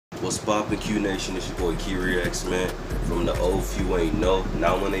What's poppin', Q Nation? It's your boy Key Reacts, man. From the old few ain't know.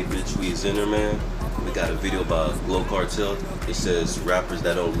 Now when they bitch we is in there, man. We got a video about Glow Cartel. It says rappers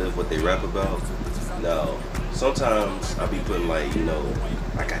that don't live what they rap about. Now, sometimes I be putting like, you know,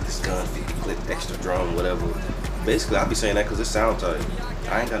 I got this gun, 50 clip, extra drum, whatever. Basically, I be saying that because it sounds tight.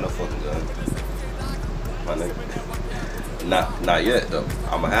 I ain't got no fucking gun, my nigga. Not yet though.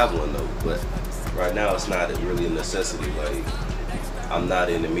 I'ma have one though, but right now it's not really a necessity. Like, I'm not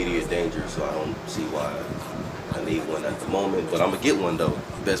in immediate danger, so I don't see why I need one at the moment. But I'm gonna get one though.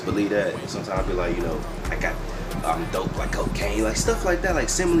 Best believe that. Sometimes I be like, you know, I'm dope like cocaine, like stuff like that, like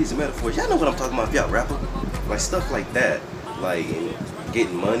similes and metaphors. Y'all know what I'm talking about if y'all rapper. Like stuff like that. Like, and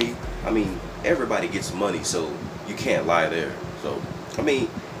getting money. I mean, everybody gets money, so you can't lie there. So, I mean,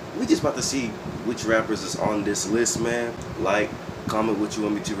 we just about to see which rappers is on this list, man. Like, comment what you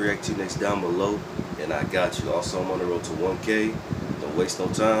want me to react to next down below, and I got you. Also, I'm on the road to 1K. Don't waste no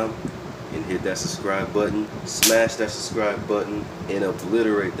time and hit that subscribe button. Smash that subscribe button and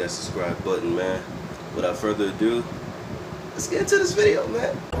obliterate that subscribe button, man. Without further ado, let's get into this video,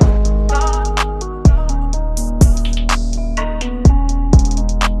 man.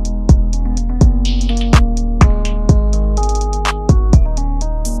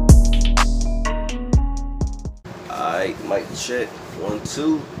 Alright, mic check. 1,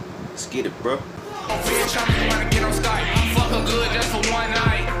 2. Let's get it, bro. Bitch, I'm trying to get on Skype. Fuck her good just for one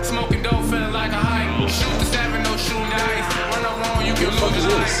night. Smoking dope, feeling like a hype. Shoot the 7, no shooting dice. Run around, you can lose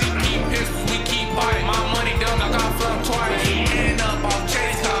your life. We keep pistols, we keep biting. My money done, I got flubbed twice. End up off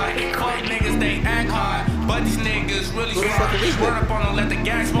chase high. Fuck niggas, they act high. But these niggas really smart. Run up on them, let the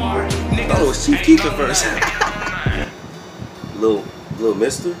gas bar. Niggas oh, it's Chief Keef at first. little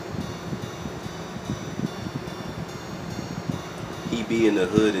mister. He be in the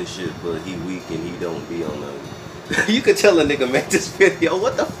hood and shit, but he weak and he don't be on the. You could tell a nigga made this video.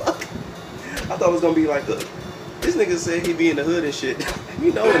 What the fuck? I thought it was gonna be like a. This nigga said he be in the hood and shit.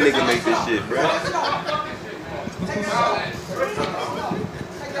 You know a nigga make this shit, bro.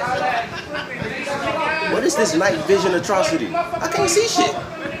 What is this night vision atrocity? I can't see shit.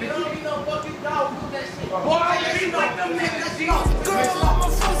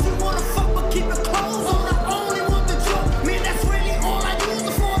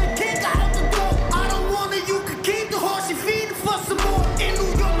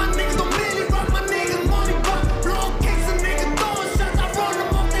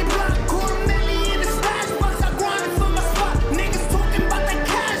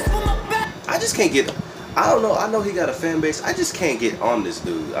 Can't get. I don't know. I know he got a fan base. I just can't get on this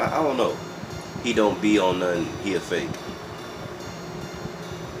dude. I don't know. He don't be on nothing. He a fake.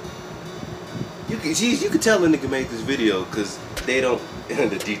 You can tell the nigga made this video because they don't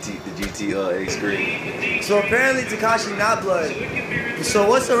the GTA screen. So apparently Tekashi not blood. So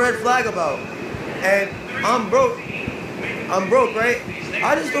what's the red flag about? And I'm broke. I'm broke, right?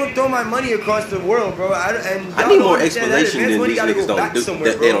 I just don't throw my money across the world, bro. I need more explanation than these niggas don't do.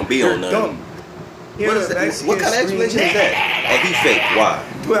 That they don't be on nothing. What is that? What kind of explanation is that? Oh, he fake. Why?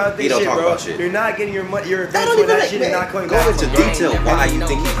 He don't talk about shit. You're not getting your money. Your advance for that shit is not coming back. Go into detail why you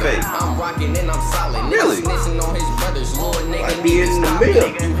think he fake. Really? Like being in the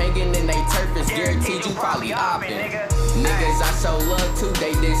middle. You hanging in they turf is guaranteed you probably opting. Niggas I show love to,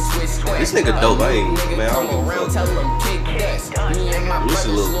 they did switch square. This nigga dope. I ain't, man, I don't give a fuck.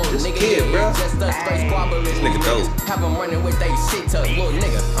 This kid, bro. This nigga dope. Have him running with they shit to little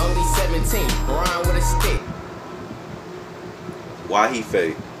nigga, only 17, around with a stick. Why he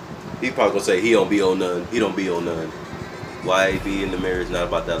fake? He probably gonna say he don't be on none. He don't be on none. Why he be in the mirror is not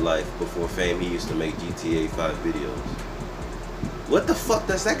about that life. Before fame, he used to make GTA 5 videos. What the fuck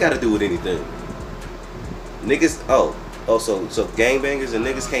does that got to do with anything? Niggas, so gangbangers and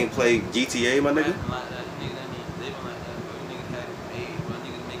niggas can't play GTA, my nigga?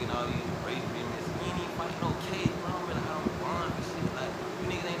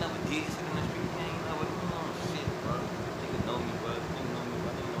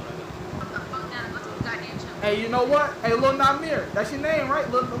 Hey, you know what? Hey, Lil Namir, that's your name, right?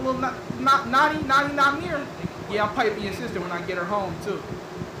 Lil Naughty Namir. Yeah, I'm piping your sister when I get her home too.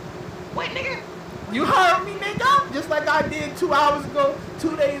 Wait, nigga. You heard me, nigga? Just like I did 2 hours ago,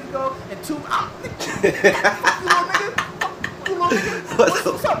 2 days ago, and 2 hours. Fuck you, little nigga. Fuck you, little nigga.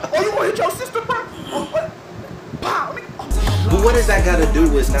 What's up? Oh, you wanna hit your sister, bro? Oh, what? Pow, nigga. But what does that got to do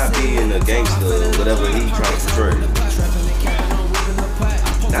with not being a gangster or whatever he trying to portray?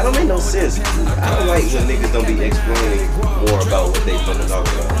 That don't make no sense. I don't like when niggas don't be explaining more about what they fucking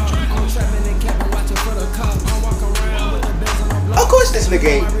talking about. Of course this nigga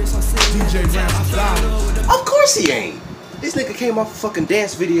ain't. Of course he ain't. This nigga came off of fucking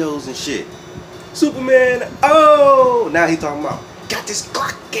dance videos and shit. Superman, oh! Now he talking about, got this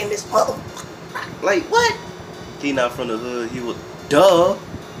Glock in this motherfucker. Like, what? He not from the hood, he was, duh.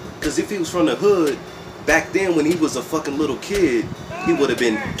 Because if he was from the hood, back then when he was a fucking little kid, he would have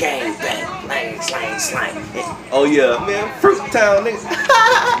been gang bang, slang. Oh yeah, man, Fruit Town, nigga.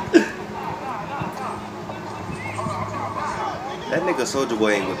 That nigga Soulja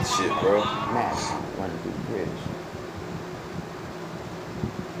Boy ain't with the shit, bro. Max running through the bridge.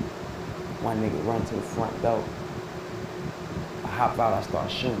 One nigga run to the front door. I hop out, I start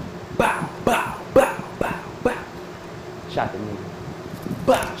shooting. Bow, bow, bow, bow, bow. Shot the nigga.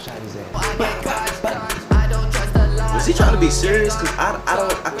 Bow, shot his ass. Bow, bow, bow. Was he trying to be serious? Cause I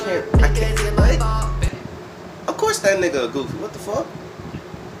can't, what? Of course that nigga a goofy. What the fuck?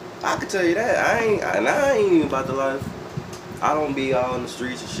 I can tell you that. I ain't even about the life. I don't be out on the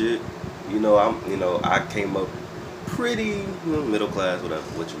streets and shit. You know, I came up pretty middle class, whatever,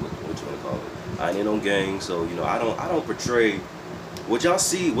 what you want to call it. I ain't in no gang, so you know, I don't portray what y'all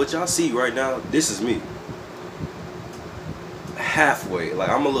see right now. This is me. Halfway, like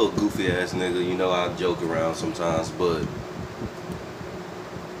I'm a little goofy ass nigga, you know, I joke around sometimes, but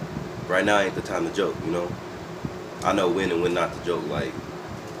right now ain't the time to joke, you know. I know when and when not to joke, like,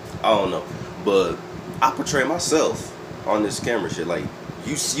 I don't know, but I portray myself on this camera shit, like,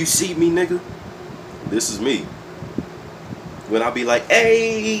 you see me, nigga, this is me. When I be like,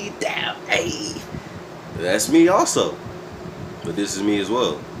 hey, damn, hey, that's me also, but this is me as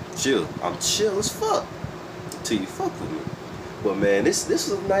well. Chill, I'm chill as fuck till you fuck with me. But man, this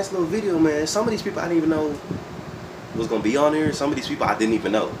is a nice little video, man. Some of these people I didn't even know was gonna be on here. Some of these people I didn't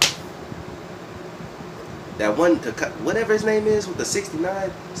even know. That one, whatever his name is with the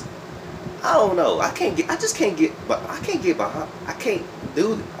 69, I don't know. I can't get behind. I can't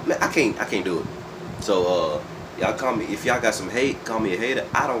do it. I can't do it. So y'all call me, if y'all got some hate, call me a hater.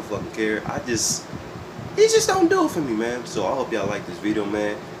 I don't fucking care. It just don't do it for me, man. So I hope y'all like this video,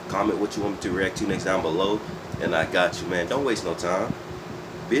 man. Comment what you want me to react to next down below. And I got you, man. Don't waste no time.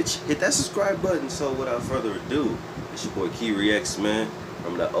 Bitch, hit that subscribe button. So without further ado, it's your boy Key Reacts, man.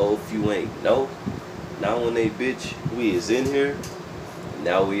 From the old few ain't know. Now when they bitch, we is in here. And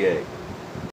now we ain't.